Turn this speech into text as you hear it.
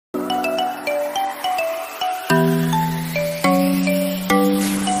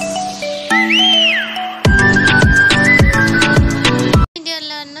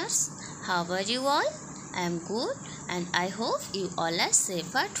How are you all? I am good and I hope you all are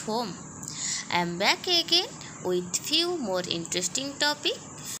safe at home. I am back again with few more interesting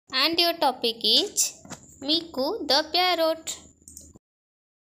topics, and your topic is Meeku the Parrot.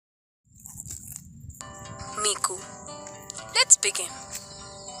 Meeku. Let's begin.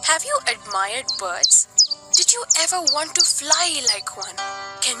 Have you admired birds? Did you ever want to fly like one?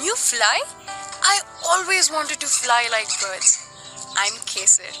 Can you fly? I always wanted to fly like birds. I'm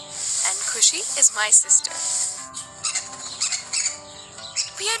Kesar and Khushi is my sister.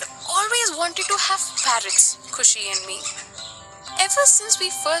 We had always wanted to have parrots, Khushi and me. Ever since we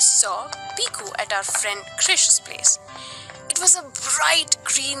first saw Meeku at our friend Krish's place. It was a bright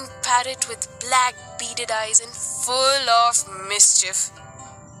green parrot with black beaded eyes and full of mischief.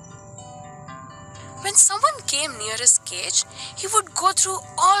 When someone came near his cage, he would go through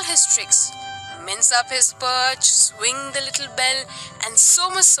all his tricks, mince up his perch, swing the little bell, and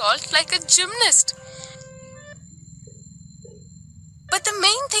somersault like a gymnast. But the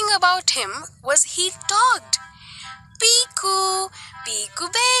main thing about him was he talked. Meeku, Meeku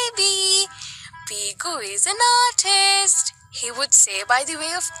baby, Meeku is an artist, he would say by the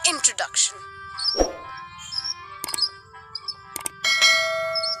way of introduction.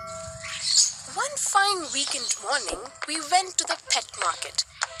 One fine weekend morning, we went to the pet market.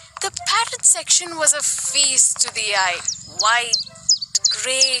 The parrot section was a feast to the eye. White,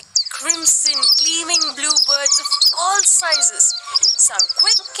 grey, crimson, gleaming blue birds of all sizes. Some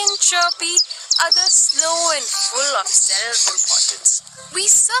quick and chirpy, others slow and full of self-importance. We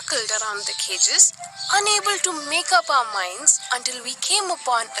circled around the cages, unable to make up our minds until we came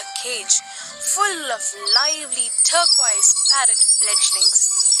upon a cage full of lively turquoise parrot fledglings.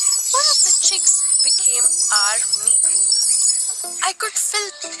 One of the chicks became our Meeku. I could fill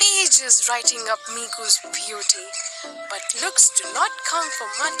pages writing up Meeku's beauty, but looks do not count for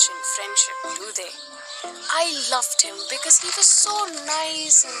much in friendship, do they? I loved him because he was so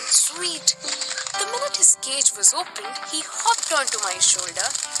nice and sweet. The minute his cage was opened, he hopped onto my shoulder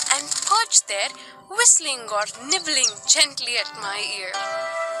and perched there, whistling or nibbling gently at my ear.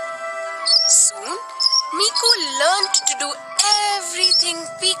 Soon, Meeku learned to do everything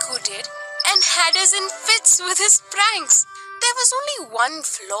Meeku did and had us in fits with his pranks. There was only one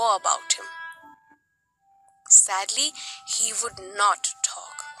flaw about him. Sadly, he would not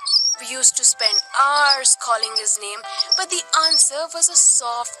talk. We used to spend hours calling his name, but the answer was a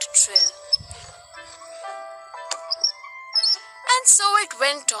soft trill. And so it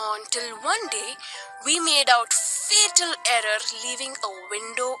went on till one day we made out fatal error, leaving a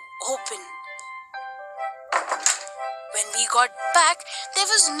window open. When we got back, there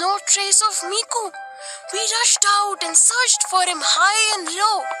was no trace of Meeku. We rushed out and searched for him high and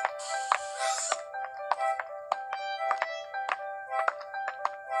low.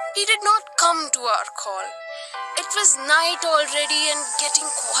 He did not come to our call. It was night already and getting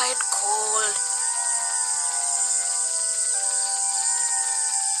quite cold.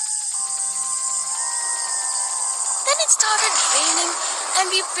 Then it started raining and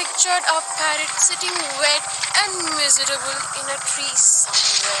we pictured our parrot sitting wet and miserable in a tree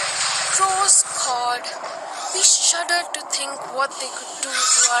somewhere. Crows cawed. We shuddered to think what they could do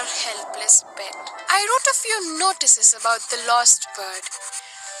to our helpless pet. I wrote a few notices about the lost bird.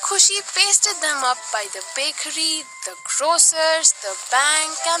 Khushi pasted them up by the bakery, the grocer's, the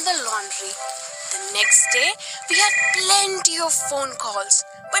bank and the laundry. The next day, we had plenty of phone calls,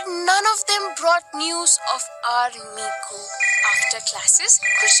 but none of them brought news of our Meeku. After classes,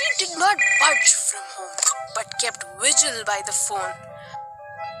 Khushi did not budge from home, but kept vigil by the phone.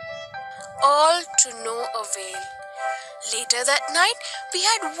 All to no avail. Later that night, we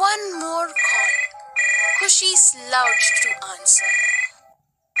had one more call. Khushi slouched to answer.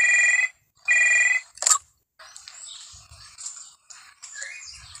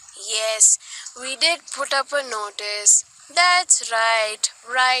 Yes, we did put up a notice. That's right,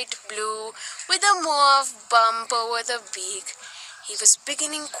 bright blue with a mauve bump over the beak. He was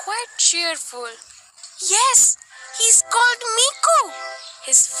beginning quite cheerful. Yes, he's called Meeku.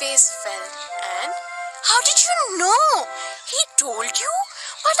 His face fell. And how did you know? He told you?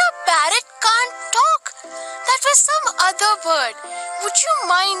 But a parrot can't talk. That was some other bird. Would you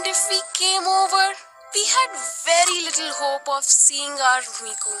mind if we came over? We had very little hope of seeing our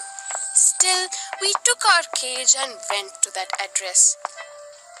Meeku. Still, we took our cage and went to that address.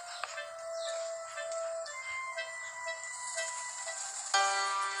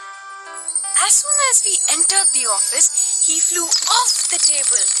 As soon as we entered the office, he flew off the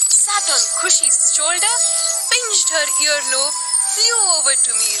table, sat on Khushi's shoulder, pinched her earlobe, flew over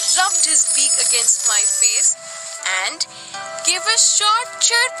to me, rubbed his beak against my face, and gave a short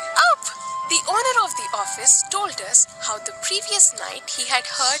chirp up. The owner of the office told us how the previous night he had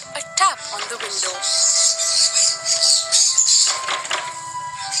heard a tap on the window.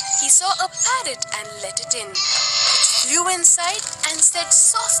 He saw a parrot and let it in. It flew inside and said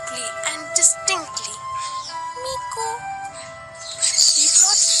softly and distinctly, "Meeku." He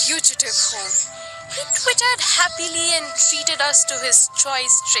brought fugitive home. He twittered happily and treated us to his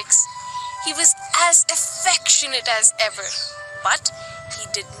choice tricks. He was as affectionate as ever, but he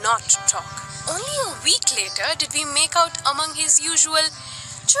did not talk. Only a week later did we make out among his usual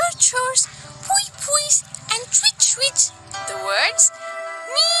churrs, pui-puis and twitch the words,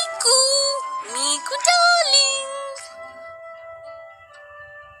 "Meeku, Meeku darling."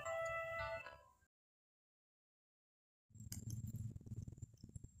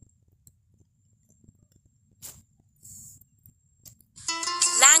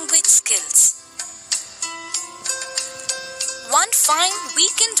 Language skills. One fine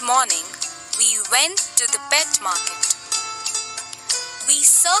weekend morning, we went to the pet market. We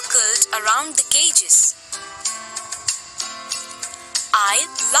circled around the cages. I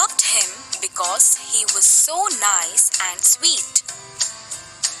loved him because he was so nice and sweet.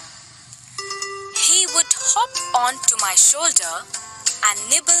 He would hop onto my shoulder and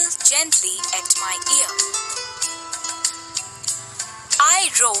nibble gently at my ear.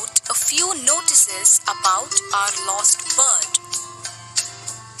 I wrote a few notices about our lost bird.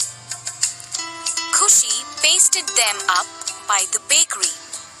 Kushi pasted them up by the bakery.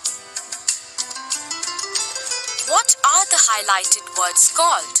 What are the highlighted words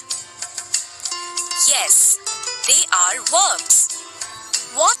called? Yes, they are verbs.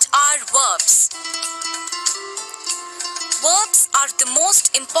 What are verbs? Verbs are the most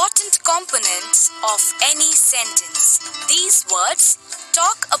important components of any sentence. These words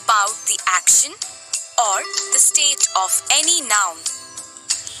talk about the action or the state of any noun.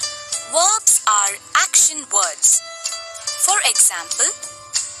 Verbs are action words. For example,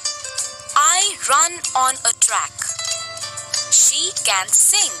 I run on a track. She can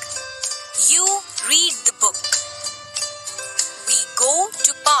sing. You read the book. We go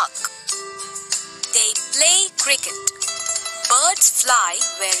to park. They play cricket. Birds fly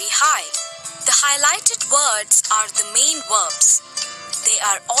very high. The highlighted words are the main verbs. They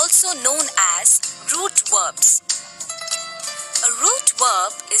are also known as root verbs. A root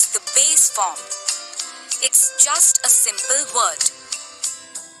verb is the base form. It's just a simple word.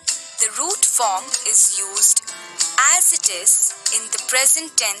 The root form is used as it is in the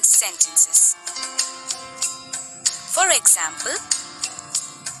present tense sentences. For example,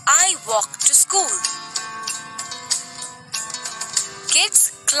 I walk to school.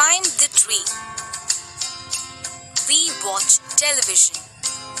 Kids climb the tree. We watch television.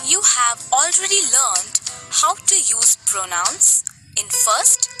 You have already learned how to use pronouns in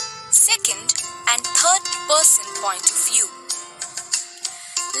first, second, and third person point of view.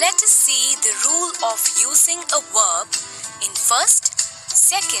 Let us see the rule of using a verb in first,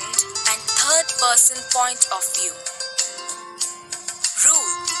 second, and third person point of view.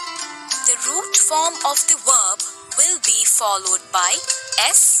 Rule. The root form of the verb will be followed by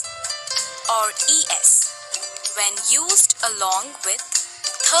S or ES when used along with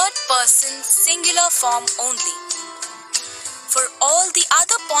third person singular form only. For all the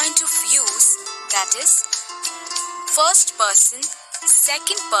other point of views, that is, first person,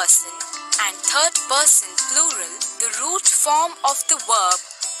 second person, and third person plural, the root form of the verb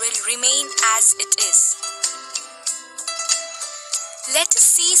will remain as it is. Let us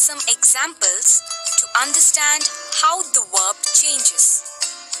see some examples to understand how the verb changes.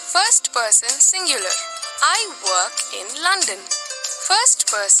 First person singular. I work in London. First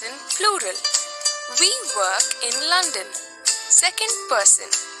person plural. We work in London. Second person.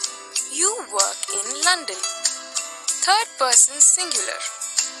 You work in London. Third person singular.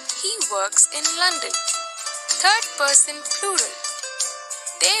 He works in London. Third person plural.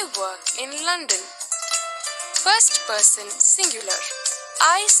 They work in London. First person singular.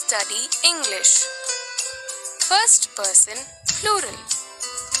 I study English. First person plural.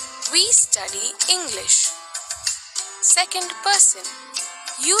 We study English. Second person.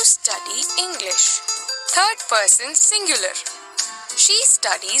 You study English. Third person singular. She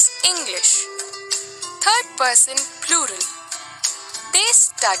studies English. Third person plural. They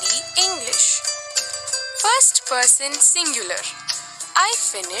study English. First person singular. I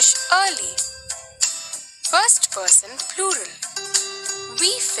finish early. First person plural.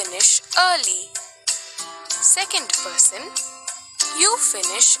 We finish early. Second person. You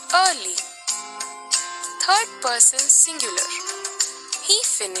finish early. Third person singular. He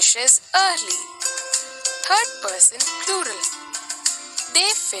finishes early. Third person plural. They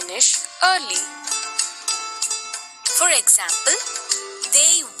finish early. For example,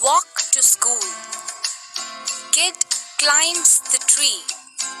 they walk to school. Kid climbs the tree.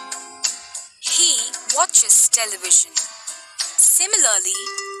 He watches television. Similarly,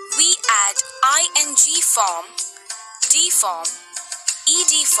 we add ing form, d form,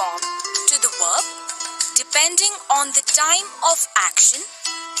 ed form to the verb depending on the time of action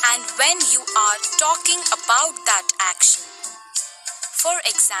and when you are talking about that action. For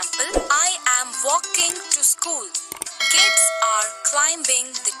example, I am walking to school. Kids are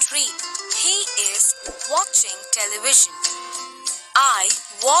climbing the tree. He is watching television. I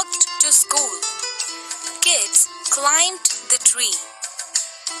walked to school. Kids climbed the tree.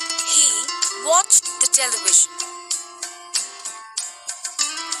 He watched the television.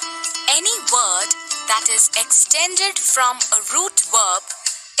 Any word that is extended from a root verb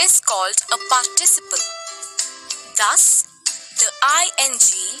is called a participle. Thus, the ing,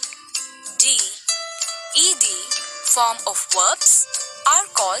 d, ed form of verbs are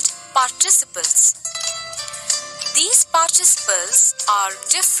called participles. These participles are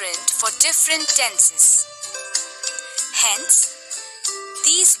different for different tenses. Hence,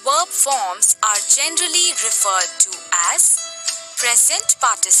 these verb forms are generally referred to as present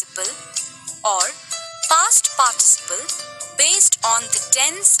participle or past participle based on the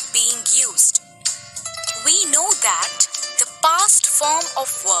tense being used. We know that the past form of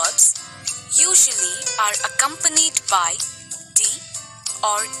verbs usually are accompanied by d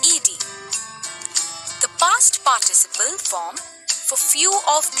or ed. The past participle form for few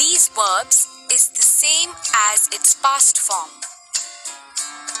of these verbs is the same as its past form.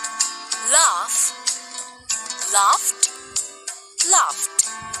 Laugh, laughed, laughed.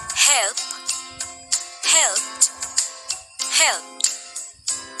 Help, helped, helped.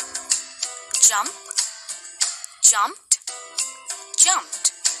 Jump, jumped,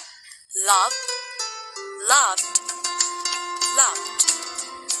 jumped. Love, loved, loved.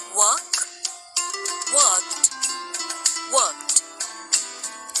 Work, worked, worked.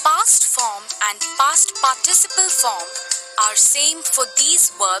 Past form and past participle form are same for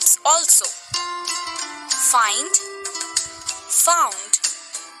these verbs also. Find, found,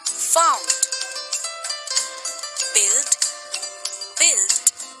 found. Build, built,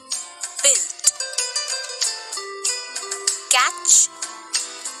 built. Catch,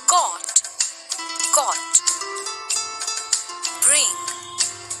 caught, caught. Bring,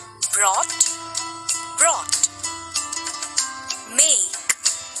 brought, brought. Make,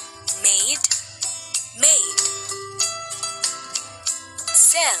 made, made.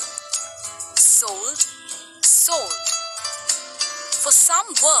 Sell, sold, sold. For some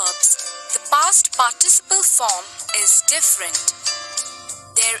verbs, the past participle form is different.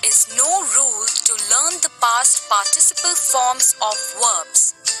 There is no rule to learn the past participle forms of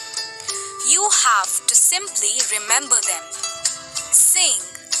verbs. You have to simply remember them. Sing,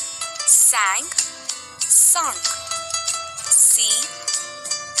 sang, sung. See,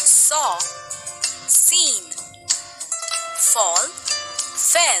 saw, seen. Fall,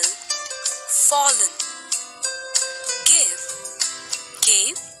 fell, fallen. Give,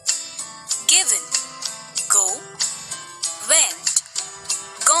 gave, given. Go, went,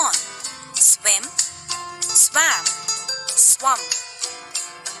 gone. Swim, swam, swum.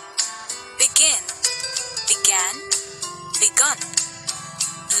 Begin, began, begun.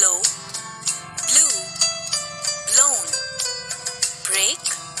 Blow, blew, blown. Break,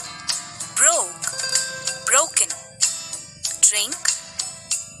 broke, broken. Drink,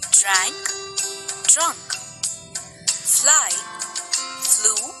 drank, drunk. Fly,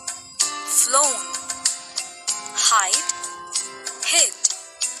 flew, flown. Hide, hid,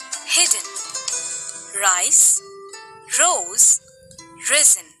 hidden. Rise, rose,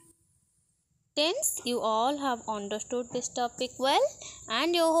 risen. Since you all have understood this topic well,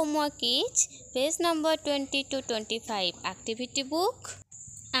 and your homework is page number 20 to 25 activity book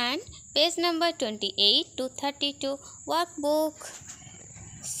and page number 28 to 32 workbook.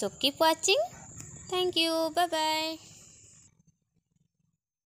 So keep watching. Thank you. Bye bye.